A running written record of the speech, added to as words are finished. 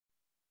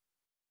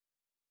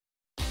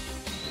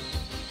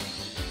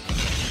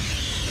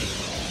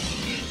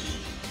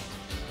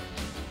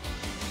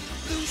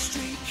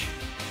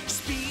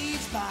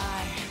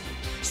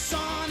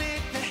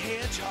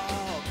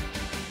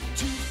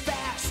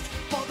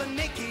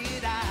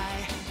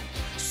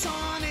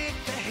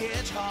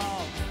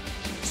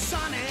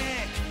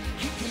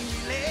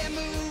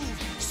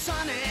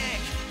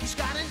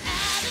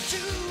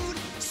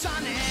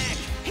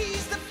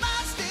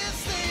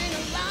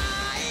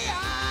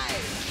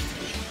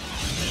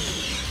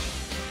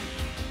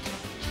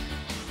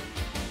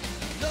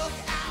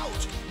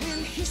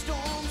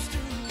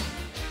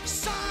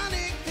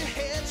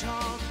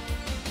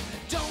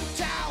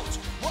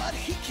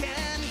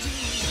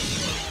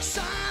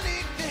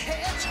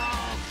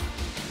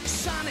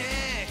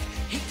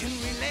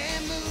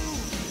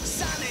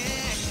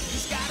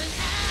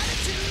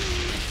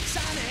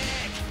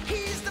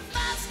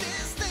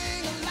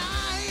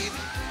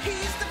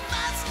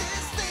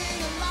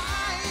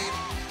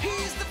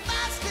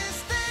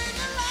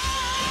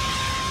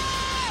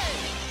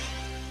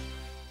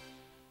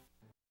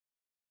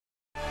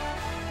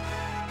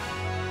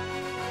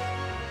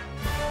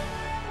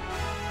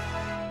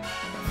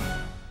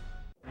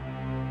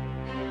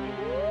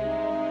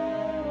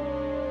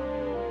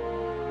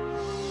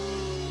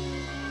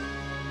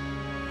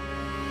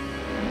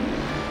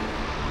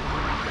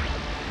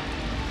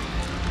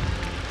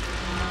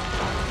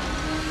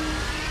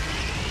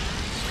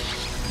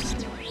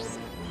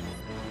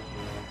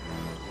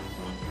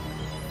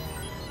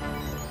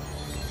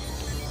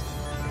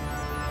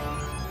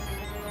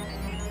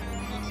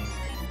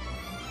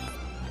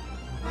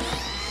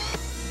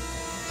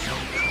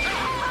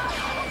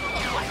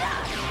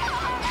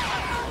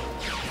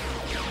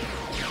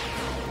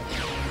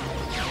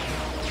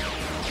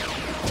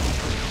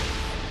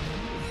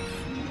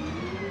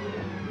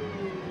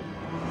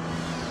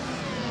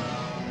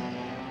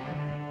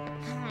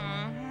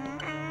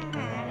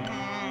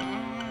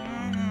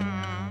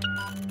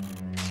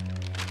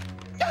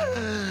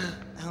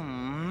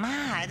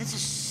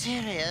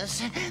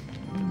serious.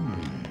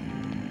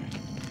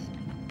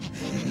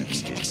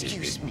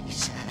 Excuse me,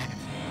 sir.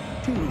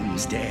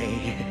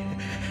 Doomsday.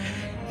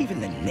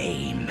 Even the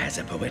name has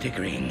a poetic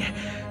ring.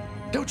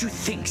 Don't you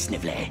think,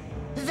 Snively?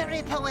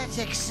 Very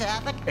poetic, sir,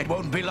 but... It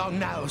won't be long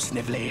now,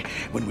 Snively,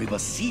 when we will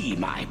see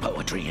my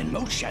poetry in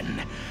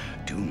motion.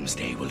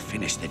 Doomsday will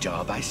finish the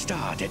job I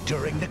started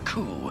during the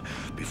coup,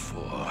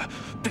 before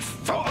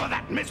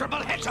that miserable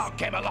Hedgehog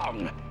came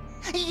along.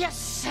 Yes,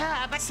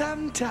 sir, but...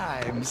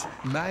 Sometimes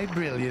my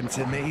brilliance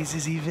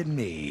amazes even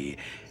me.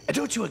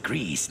 Don't you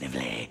agree,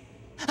 Snively?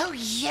 Oh,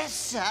 yes,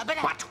 sir,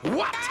 but...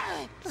 What?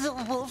 The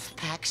wolf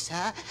pack,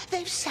 sir.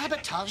 They've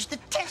sabotaged the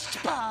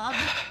test bomb.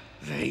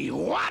 The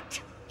what?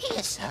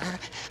 Yes, sir.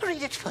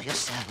 Read it for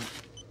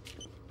yourself.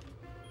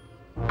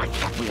 I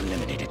thought we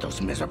eliminated those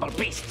miserable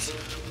beasts.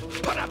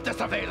 Put up the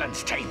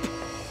surveillance tape.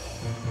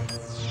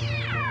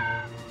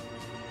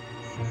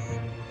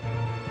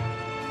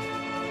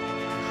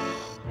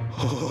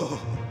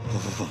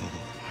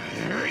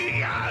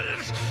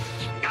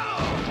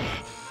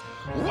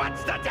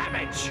 What's the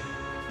damage?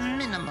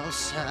 Minimal,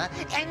 sir.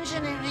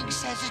 Engineering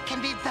says it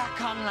can be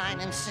back online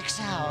in 6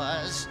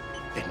 hours.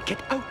 Then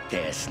get out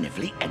there,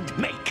 Snively, and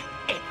make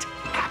it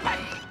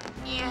happen.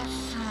 Yes,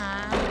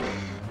 sir.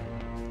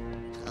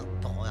 Oh,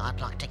 boy,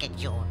 I'd like to get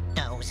your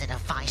nose in a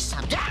vice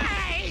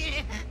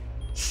someday.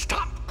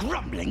 Stop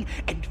grumbling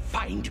and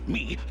find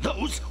me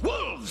those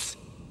wolves!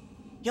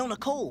 Yo,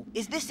 Nicole,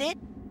 is this it?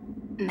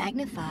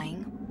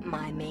 Magnifying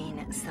my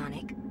main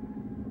Sonic.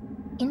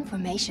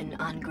 Information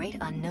on Great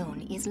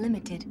Unknown is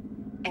limited.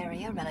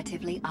 Area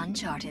relatively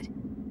uncharted.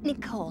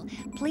 Nicole,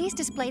 please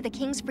display the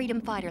King's Freedom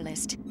Fighter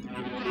list.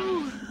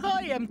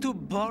 I am too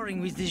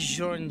boring with this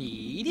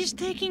journey. It is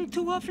taking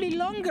too awfully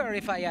longer,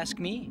 if I ask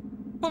me.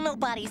 Well,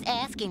 nobody's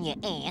asking you,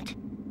 Aunt.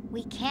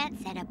 We can't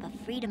set up a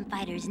Freedom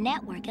Fighters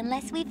network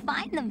unless we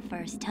find them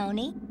first,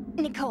 Tony.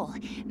 Nicole,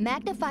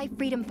 magnify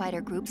Freedom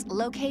Fighter groups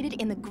located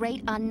in the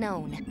Great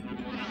Unknown.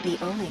 The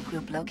only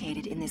group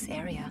located in this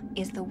area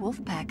is the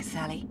Wolfpack,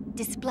 Sally.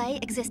 Display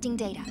existing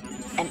data.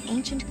 An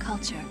ancient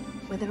culture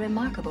with a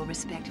remarkable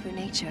respect for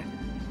nature.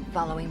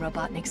 Following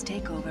Robotnik's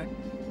takeover,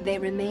 they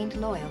remained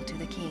loyal to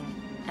the king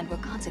and were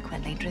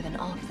consequently driven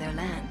off their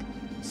land.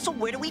 So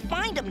where do we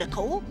find them,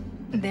 Nicole?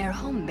 Their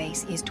home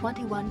base is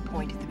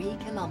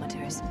 21.3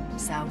 kilometers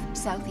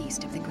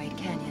south-southeast of the Great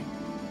Canyon.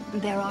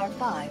 There are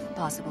 5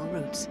 possible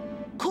routes.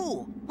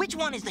 Cool. Which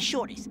one is the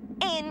shortest?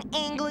 In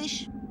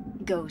English?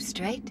 Go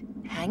straight,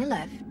 hang a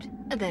left,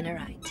 then a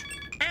right.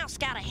 I'll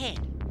scout ahead.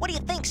 What do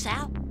you think,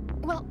 Sal?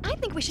 Well, I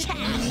think we should...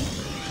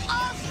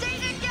 All stay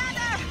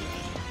together!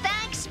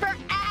 Thanks for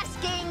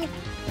asking!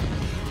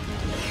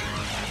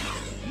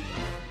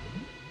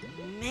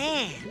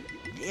 Man,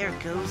 there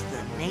goes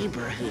the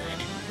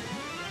neighborhood.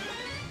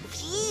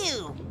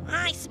 Phew!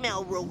 I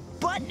smell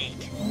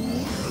Robotnik.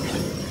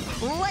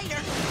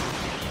 Later!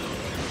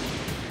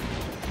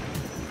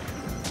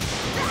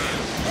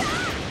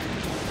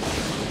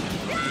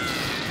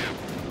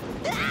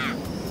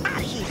 Out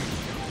of here!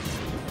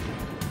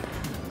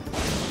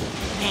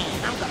 Man,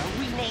 I'm gonna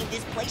rename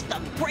this place the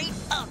Great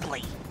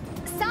Ugly.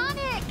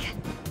 Sonic!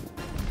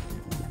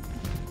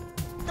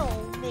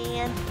 Oh,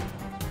 man.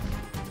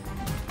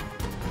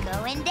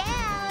 Going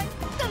down!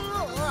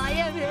 Oh, I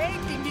am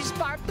hating this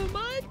part too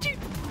much.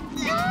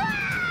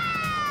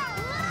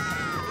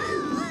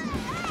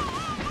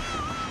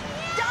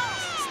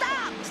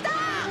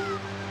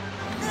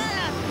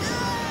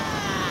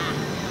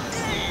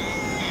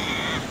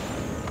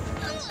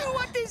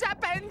 What is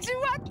happened?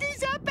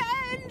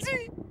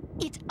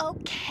 It's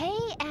okay,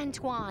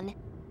 Antoine.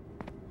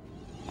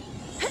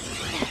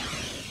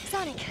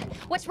 Sonic,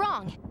 what's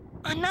wrong?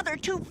 Another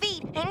 2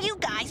 feet, and you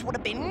guys would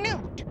have been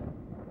nuked.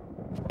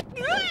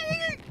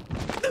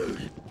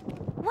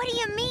 What do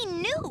you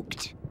mean,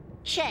 nuked?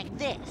 Check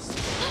this.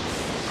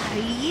 Are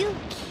you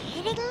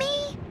kidding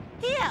me?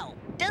 Yo,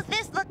 does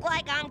this look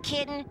like I'm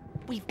kidding?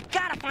 We've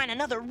got to find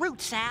another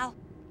route, Sal.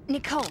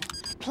 Nicole,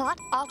 plot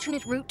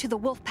alternate route to the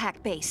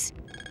Wolfpack base.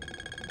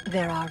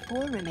 There are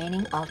 4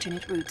 remaining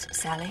alternate routes,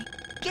 Sally.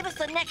 Give us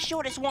the next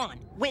shortest one,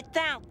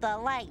 without the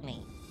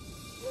lightning.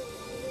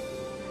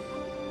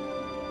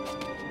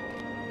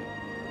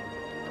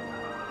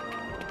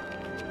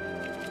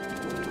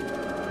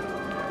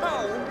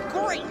 Oh,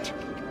 great!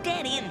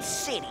 Dead-end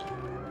city.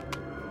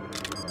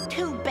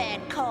 2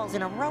 bad calls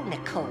in a row,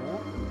 Nicole.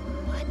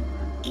 What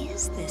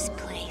is this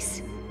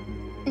place?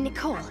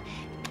 Nicole,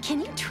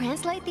 can you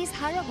translate these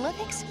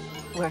hieroglyphics?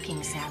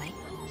 Working, Sally.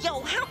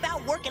 Yo, how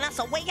about working us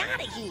a way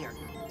out of here?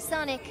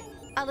 Sonic,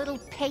 a little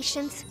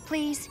patience,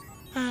 please.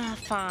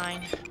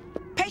 Fine.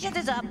 Patience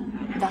is up.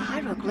 The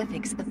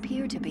hieroglyphics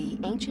appear to be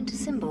ancient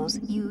symbols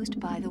used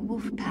by the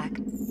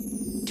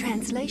Wolfpack.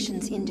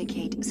 Translations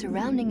indicate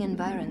surrounding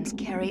environs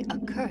carry a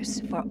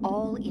curse for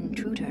all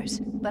intruders,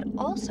 but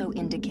also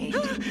indicate...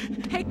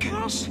 A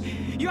curse?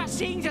 You are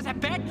saying there's a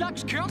bad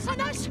luck's curse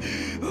on us?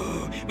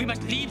 Oh, we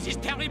must leave this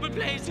terrible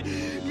place.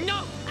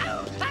 No!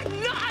 Oh,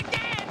 not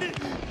again!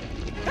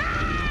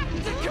 Ah!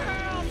 The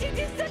curse! It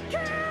is the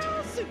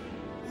curse!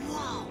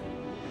 Whoa.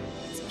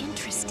 It's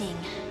interesting.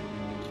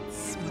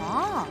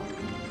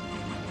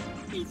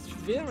 It's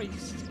very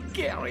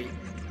scary.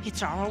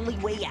 It's our only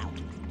way out.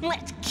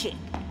 Let's kick.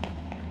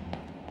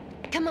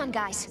 Come on,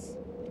 guys.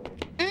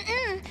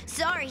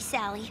 Sorry,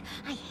 Sally.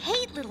 I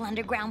hate little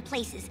underground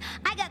places.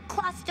 I got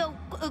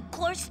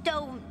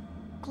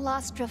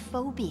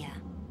claustrophobia.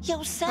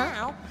 Yo,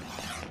 Sal,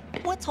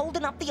 what's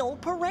holding up the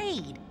old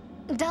parade?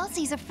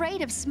 Dulcie's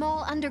afraid of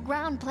small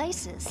underground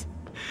places.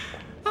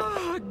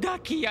 Oh,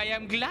 Ducky, I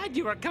am glad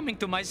you are coming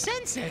to my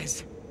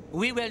senses.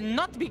 We will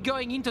not be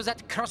going into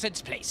that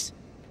cursed place.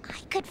 I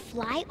could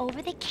fly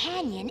over the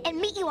canyon and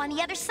meet you on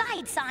the other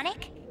side,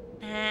 Sonic.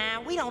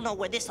 We don't know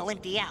where this'll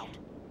empty out.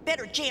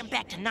 Better jam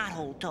back to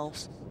Knothole,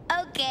 Dulce.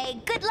 Okay,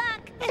 good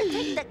luck. And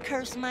take the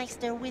Curse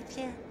Meister with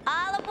you.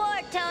 All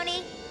aboard,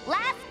 Tony.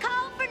 Last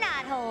call for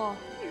Knothole.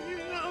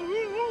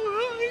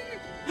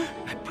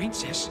 My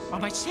princess, for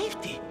my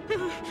safety.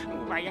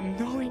 I am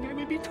knowing I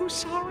will be too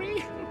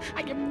sorry.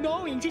 I am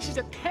knowing this is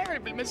a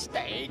terrible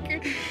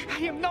mistake. I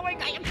am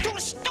knowing I am too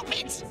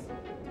stupid.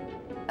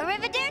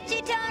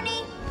 Arrivederci,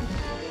 Tony.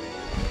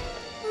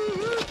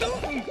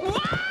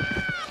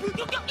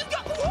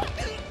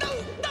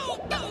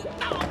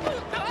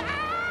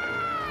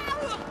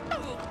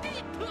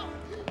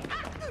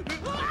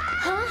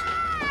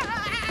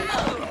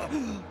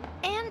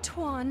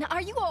 Antoine,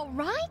 are you all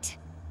right?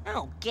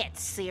 Oh, get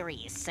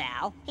serious,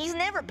 Sal. He's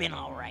never been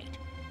all right.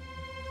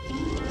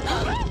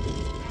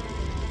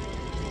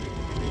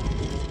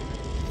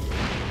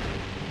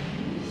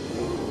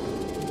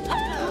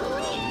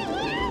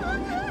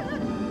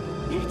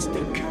 It's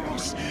the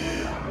curse.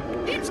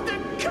 It's the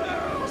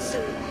curse.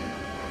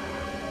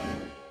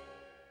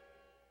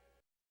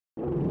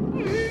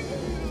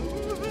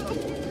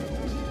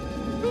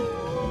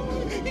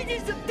 It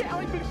is the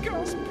terrible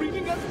curse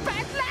bringing us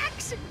bad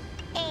lucks.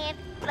 And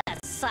put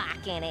a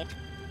sock in it.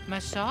 My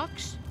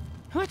socks?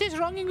 What is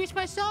wrong with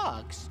my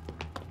socks?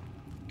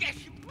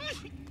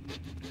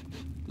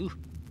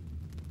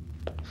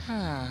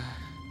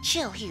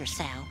 Chill here,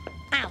 Sal.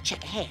 I'll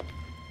check ahead.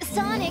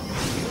 Sonic!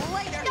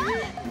 Later.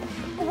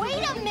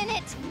 Wait a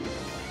minute!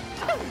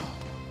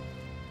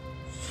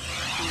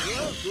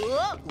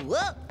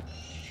 Whoa.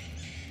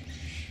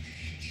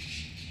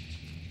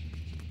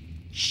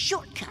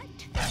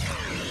 Shortcut.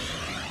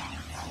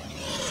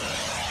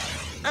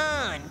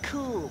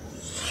 Uncool.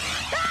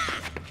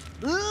 Ah!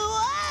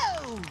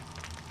 Whoa!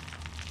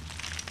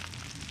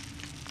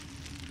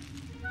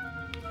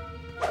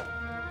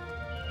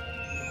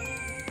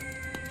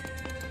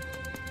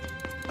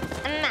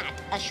 Not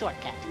a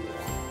shortcut.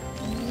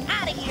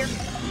 Out of here.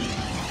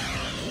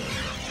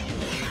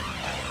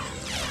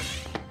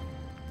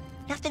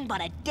 Nothing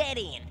but a dead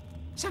end.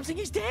 Something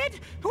is dead?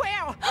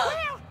 Where?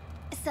 Where?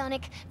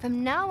 Sonic,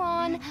 from now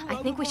on, I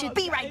think we should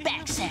Be right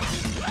back, Sal.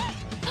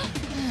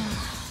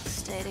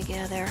 stay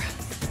together.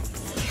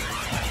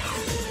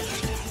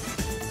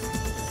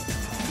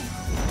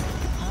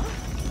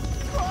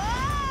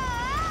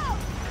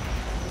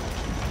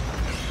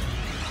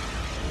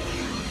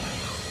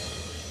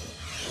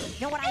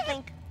 You know what I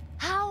think?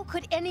 How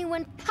could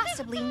anyone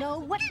possibly know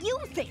what you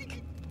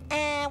think?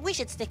 We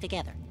should stick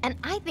together. And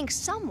I think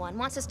someone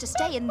wants us to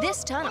stay in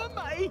this tunnel.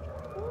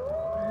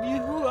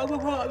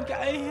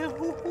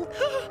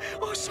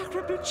 Oh,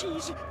 sacre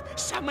cheese!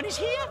 Someone is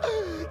here!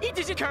 It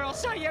is a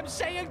curse, I am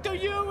saying to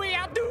you, we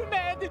are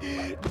doomed!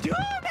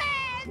 Doomed!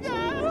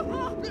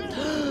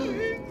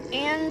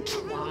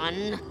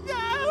 Antoine.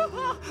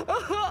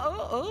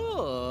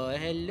 Oh,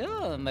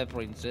 hello, my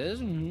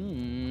princess.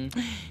 Ooh,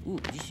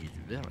 this is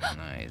very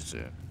nice.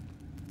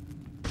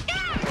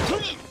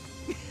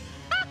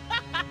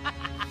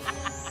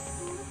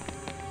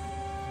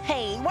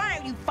 Hey, why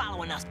are you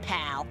following us,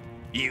 pal?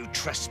 You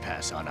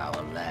trespass on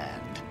our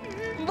land.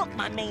 Look,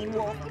 my main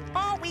wolf,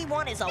 all we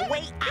want is a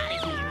way out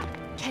of here.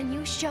 Can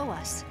you show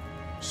us?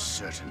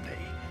 Certainly,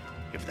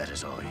 if that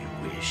is all you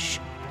wish.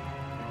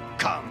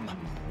 Come.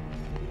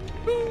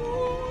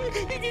 Ooh,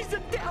 it is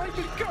the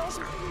terrible curse.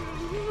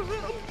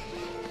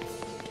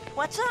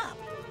 What's up?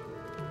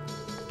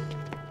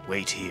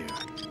 Wait here.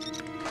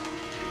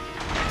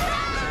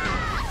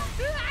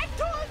 I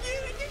told you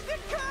it is the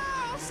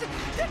curse!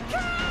 The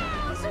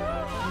curse!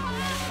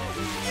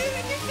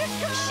 It is the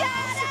curse!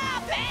 Shut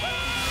up,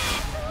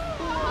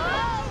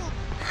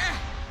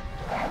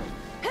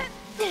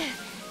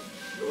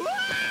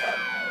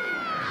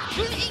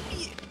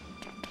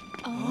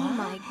 Oh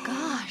my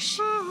gosh.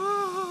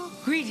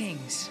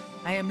 Greetings.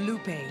 I am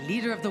Lupe,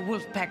 leader of the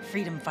Wolfpack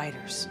Freedom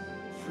Fighters.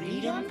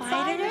 Freedom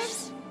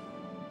fighters?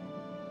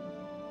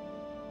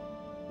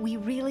 We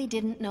really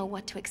didn't know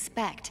what to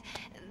expect.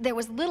 There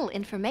was little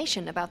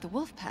information about the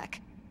Wolfpack.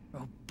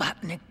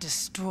 Robotnik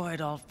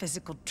destroyed all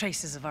physical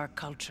traces of our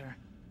culture.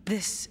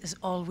 This is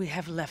all we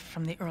have left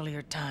from the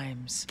earlier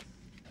times.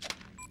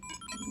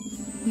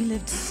 We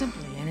lived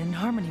simply and in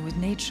harmony with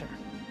nature,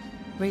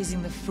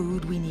 raising the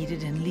food we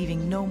needed and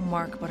leaving no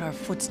mark but our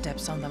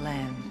footsteps on the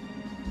land.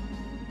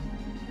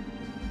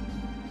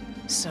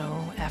 So,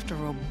 after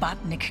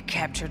Robotnik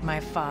captured my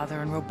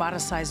father and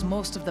roboticized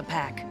most of the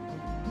pack,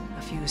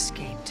 a few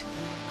escaped,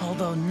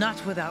 although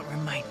not without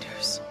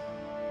reminders.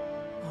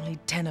 Only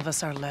 10 of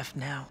us are left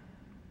now.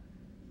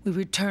 We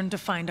returned to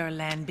find our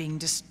land being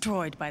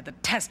destroyed by the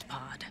test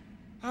pod.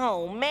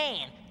 Oh,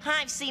 man.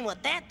 I've seen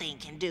what that thing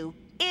can do.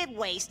 It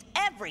wastes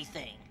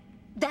everything.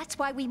 That's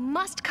why we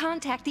must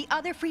contact the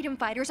other freedom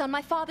fighters on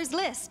my father's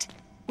list.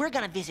 We're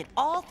gonna visit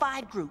all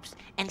 5 groups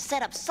and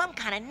set up some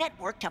kind of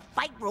network to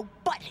fight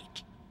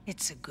Robotic.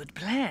 It's a good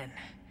plan.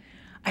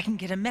 I can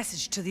get a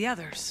message to the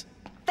others.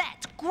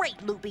 That's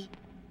great, Loopy.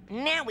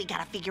 Now we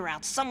gotta figure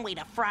out some way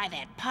to fry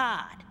that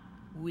pod.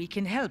 We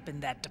can help in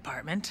that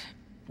department.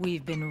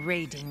 We've been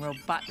raiding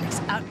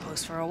Robotnik's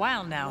outpost for a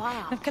while now.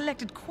 Wow. And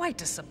collected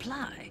quite a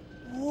supply.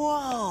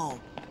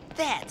 Whoa,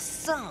 that's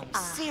some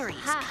serious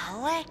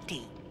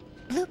collecting.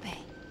 Lupe,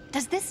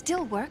 does this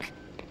still work?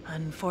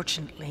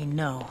 Unfortunately,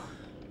 no.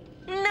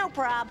 No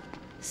prob.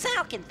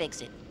 Sal can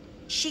fix it.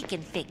 She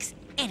can fix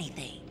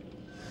anything.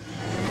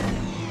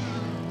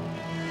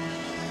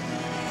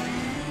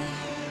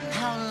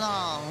 How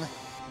long?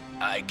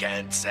 I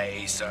can't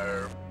say,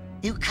 sir.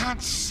 You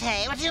can't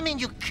say. What do you mean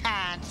you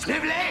can't?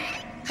 Snively!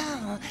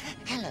 Oh,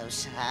 hello,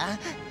 sir.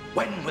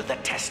 When will the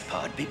test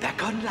pod be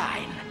back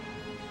online?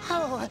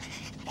 Oh,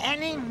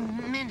 any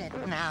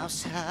minute now,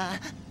 sir.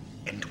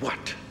 And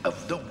what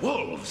of the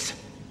wolves?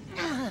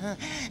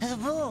 The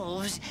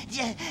wolves?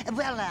 Yeah,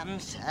 well,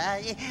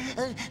 sir,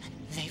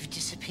 they've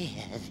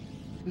disappeared.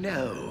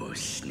 No,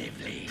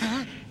 Snively.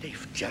 Huh?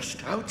 They've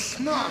just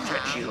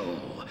outsmarted you.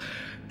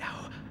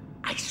 Now,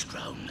 I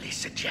strongly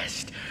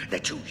suggest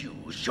that you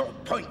use your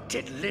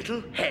pointed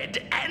little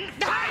head and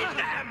find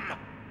them!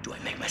 Do I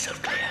make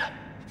myself clear?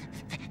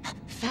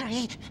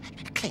 Very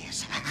clear,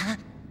 sir.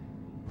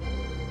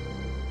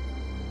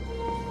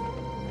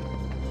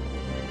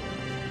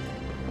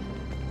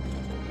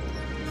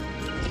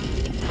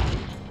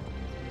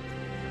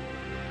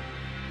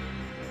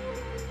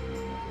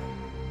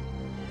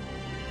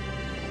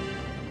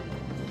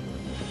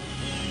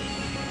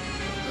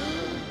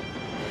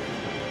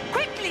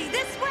 Quickly,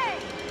 this way!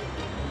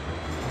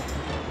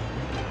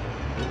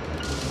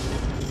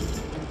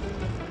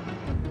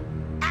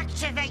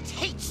 Activate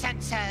heat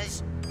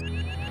sensors.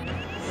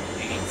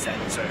 Heat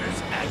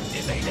sensors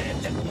activated.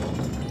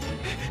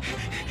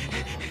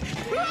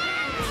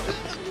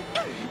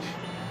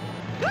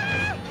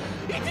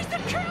 It is the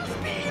curse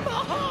beam!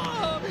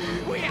 Oh,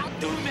 we are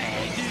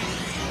doomed!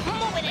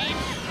 Move it in!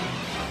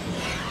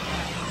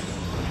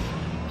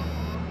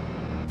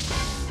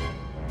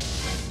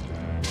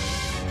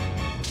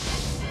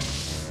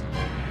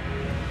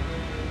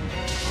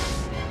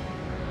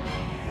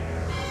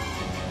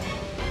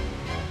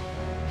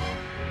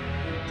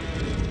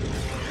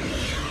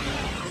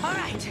 All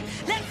right,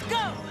 let's go!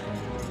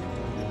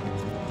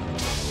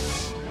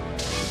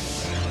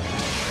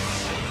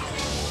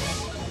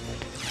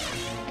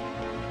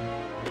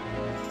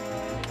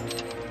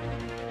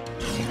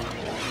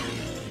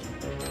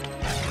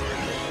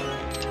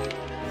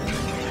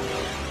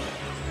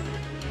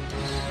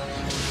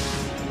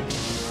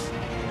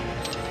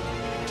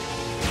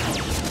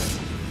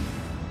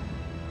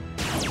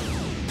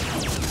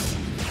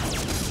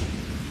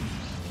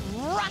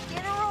 Rock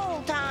and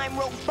roll time,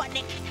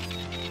 Robotnik!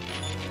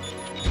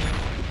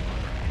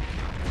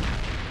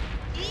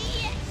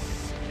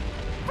 Yes!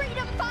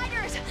 Freedom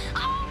fighters!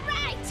 All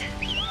right!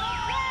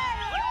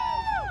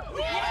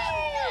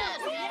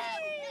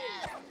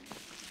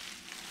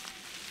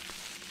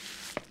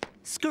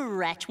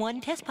 Scratch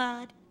one test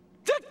pod.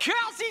 The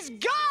curse is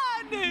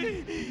gone!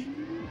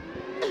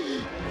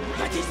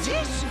 What is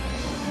this?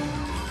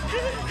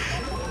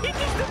 It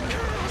is the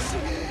curse!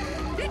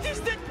 It is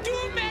the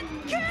doomed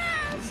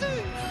curse!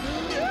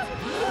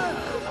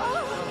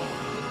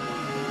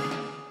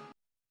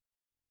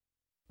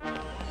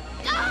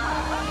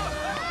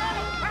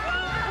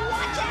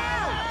 Watch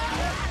out!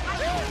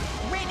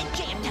 Ramming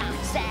jam time,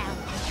 Sal.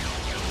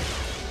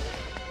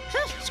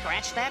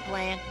 Scratch that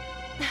plan.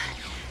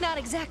 Not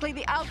exactly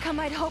the outcome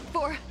I'd hoped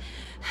for.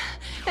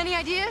 Any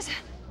ideas?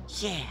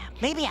 Yeah,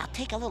 maybe I'll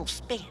take a little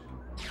spin.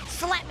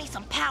 Slap me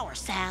some power,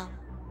 Sal.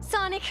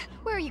 Sonic,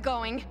 where are you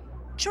going?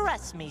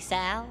 Trust me,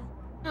 Sal.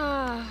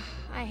 Ah,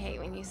 I hate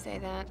when you say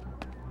that.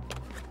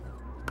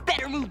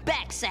 Better move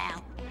back,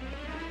 Sal.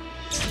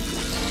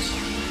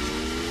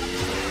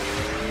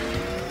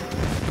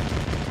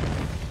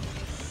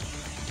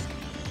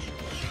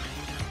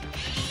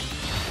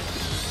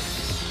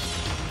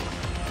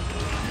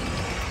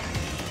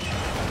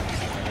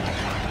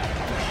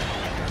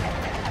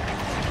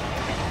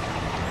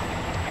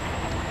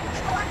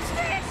 What's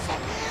this?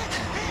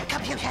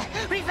 Computer,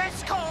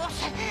 reverse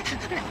course.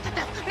 No.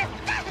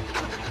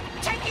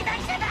 Take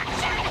evasive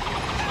action.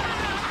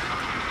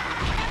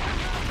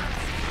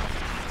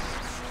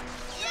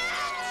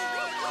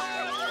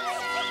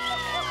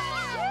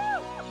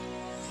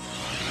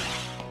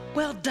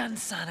 Well done,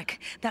 Sonic.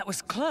 That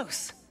was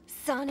close.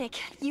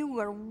 Sonic, you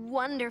were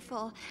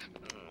wonderful.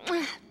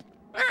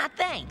 Ah,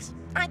 thanks.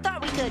 I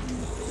thought we could...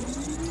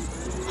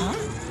 Huh?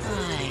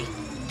 I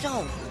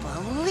don't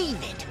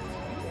believe it.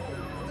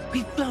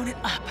 We've blown it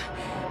up,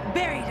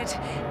 buried it,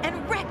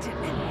 and wrecked it,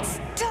 and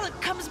still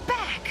it comes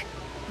back.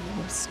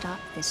 We will stop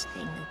this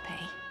thing, Lupe.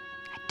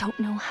 I don't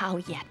know how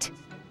yet,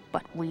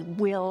 but we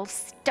will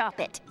stop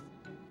it.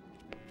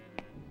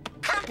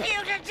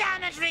 Computer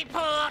damage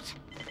report!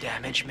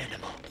 Damage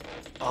minimal.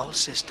 All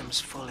systems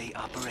fully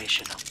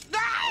operational.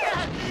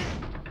 Ah!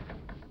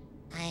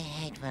 I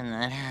hate when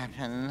that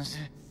happens.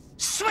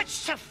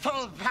 Switch to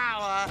full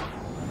power!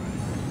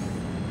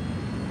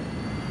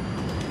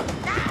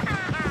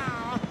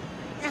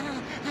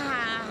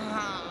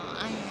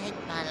 I hate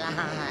my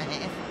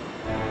life.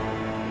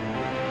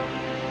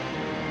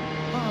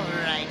 All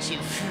right, you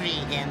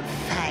freedom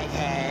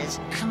fighters.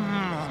 Come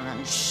on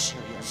and show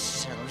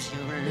yourselves,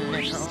 you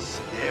little...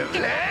 Snively?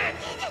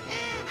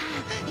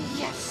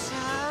 Yes,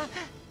 sir.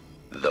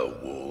 The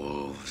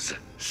wolves,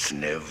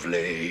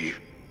 Snively.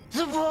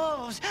 The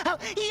wolves! Oh,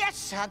 yes,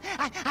 sir.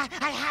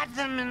 I had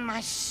them in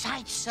my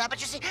sights, sir.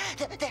 But you see,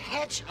 the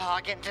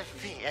hedgehog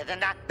interfered,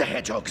 and I... The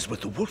hedgehog is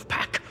with the wolf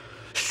pack.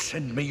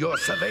 Send me your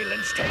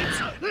surveillance tapes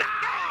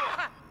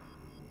now!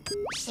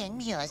 Send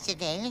me your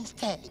surveillance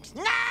tapes.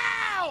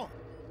 Now!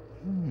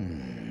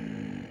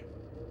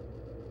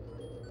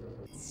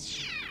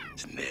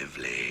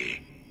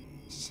 Snively.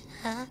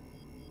 Huh?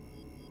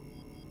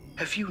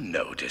 Have you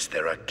noticed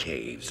there are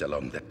caves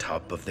along the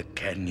top of the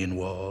canyon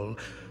wall,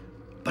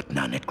 but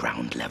none at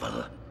ground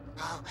level?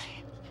 Oh,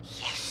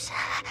 yes, sir.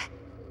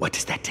 What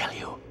does that tell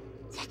you?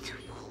 That the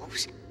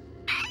wolves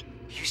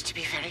used to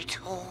be very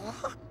tall.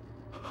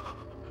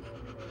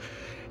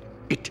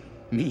 It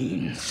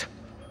means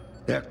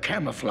they're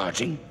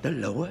camouflaging the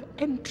lower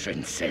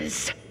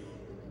entrances.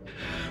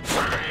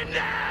 Find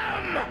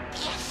them!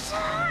 Yes,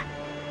 sir.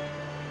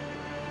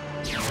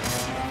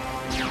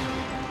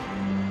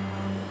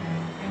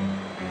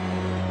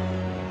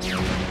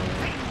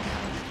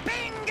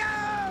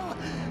 Bingo!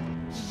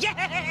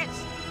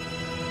 Yes!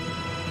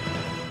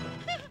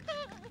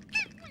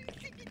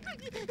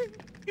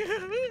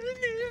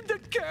 The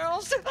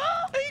girls!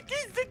 Oh, it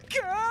is the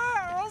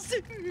girls!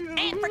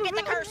 And forget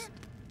the curse!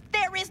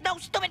 There is no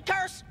stupid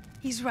curse!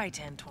 He's right,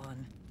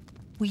 Antoine.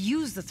 We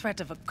use the threat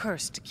of a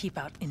curse to keep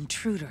out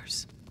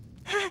intruders.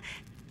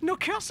 No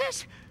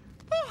curses?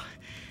 Oh,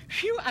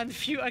 few and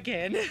few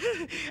again.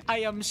 I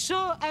am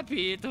so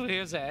happy to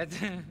hear that.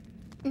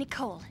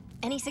 Nicole,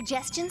 any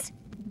suggestions?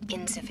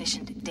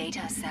 Insufficient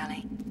data,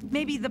 Sally.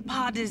 Maybe the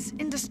pod is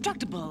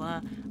indestructible,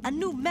 a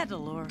new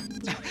metal, or...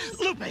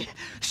 Lupe!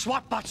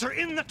 SWAT bots are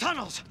in the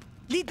tunnels!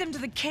 Lead them to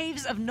the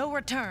caves of no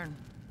return.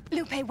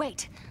 Lupe,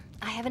 wait.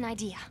 I have an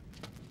idea.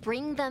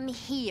 Bring them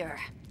here.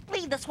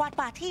 Leave the SWAT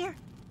bot here.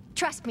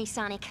 Trust me,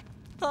 Sonic.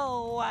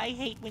 Oh, I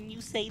hate when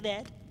you say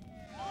that.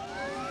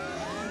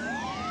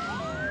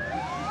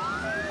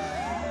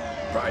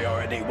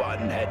 Priority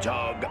 1,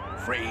 Hedgehog.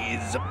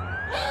 Freeze.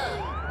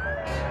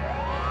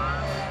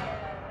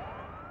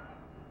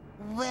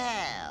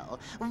 Well,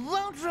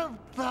 won't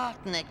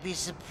Robotnik be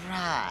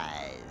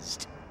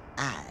surprised?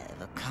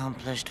 I've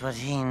accomplished what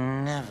he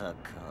never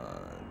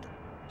could.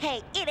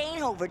 Hey, it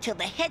ain't over till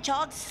the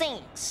hedgehog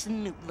sings,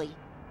 Snootly.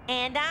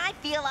 And I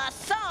feel a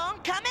song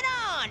coming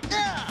on!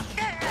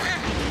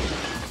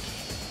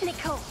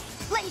 Nicole,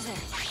 laser.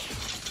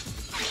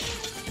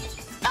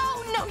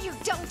 Oh, no, you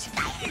don't.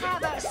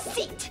 Have a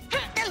seat.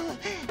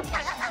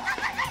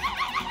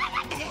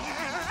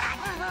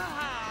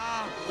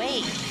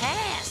 Wait,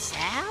 pass,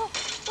 Al.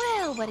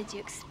 Well, what did you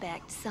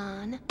expect,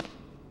 son?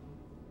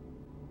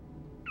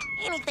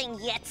 Anything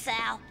yet,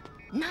 Sal?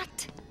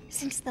 Not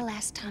since the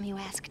last time you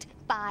asked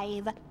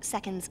 5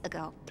 seconds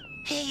ago.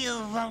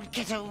 You won't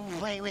get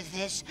away with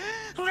this.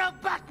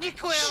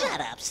 Robotnik will.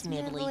 Shut up,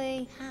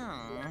 Snivelly.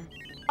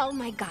 Oh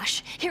my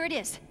gosh, here it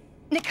is.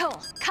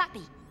 Nicole,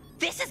 copy.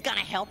 This is gonna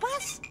help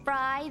us?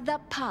 Fry the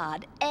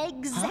pod.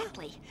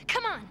 Exactly.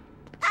 Come on.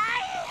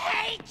 I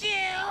hate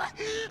you!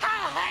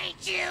 I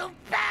hate you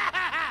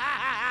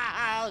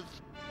both!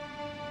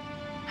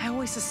 I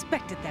always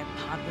suspected that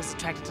pod was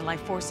attracted to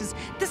life forces.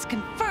 This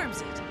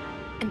confirms it.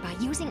 And by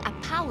using a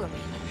power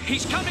ring,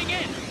 He's coming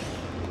in!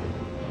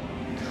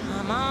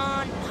 Come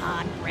on,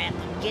 pod rep.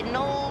 I'm getting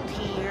old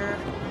here.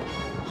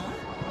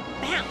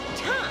 About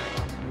time.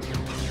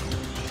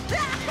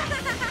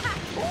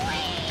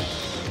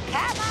 Whee!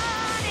 Come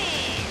on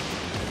in!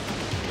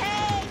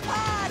 Hey,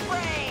 pod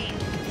brain!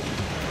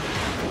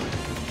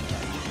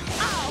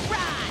 All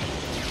right!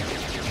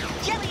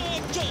 Jelly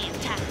and jam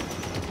time!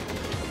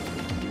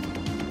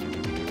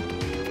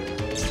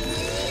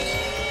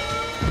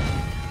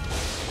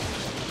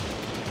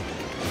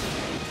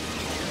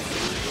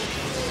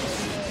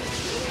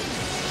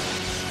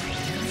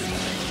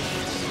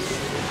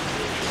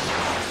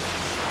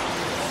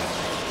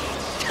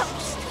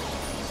 Toast!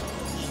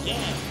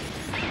 Yeah!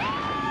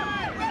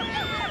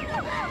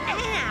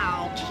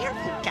 Ow!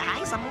 Careful,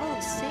 guys. I'm a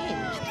little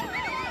singed.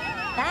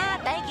 Ah,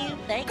 thank you.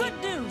 Thank you. Good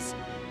news!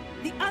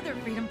 The other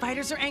freedom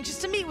fighters are anxious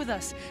to meet with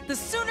us. The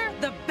sooner,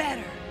 the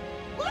better.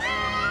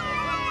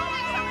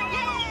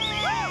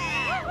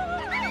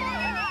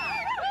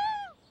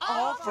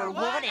 All for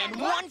one and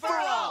one for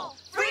all.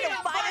 Freedom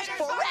fighters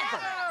forever.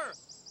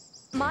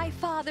 my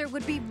father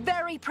would be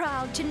very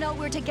proud to know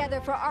we're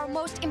together for our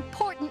most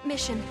important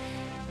mission.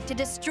 to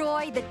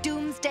destroy the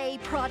Doomsday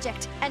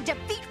Project and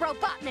defeat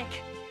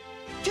Robotnik.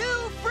 To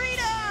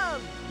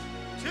freedom!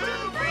 To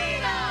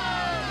freedom!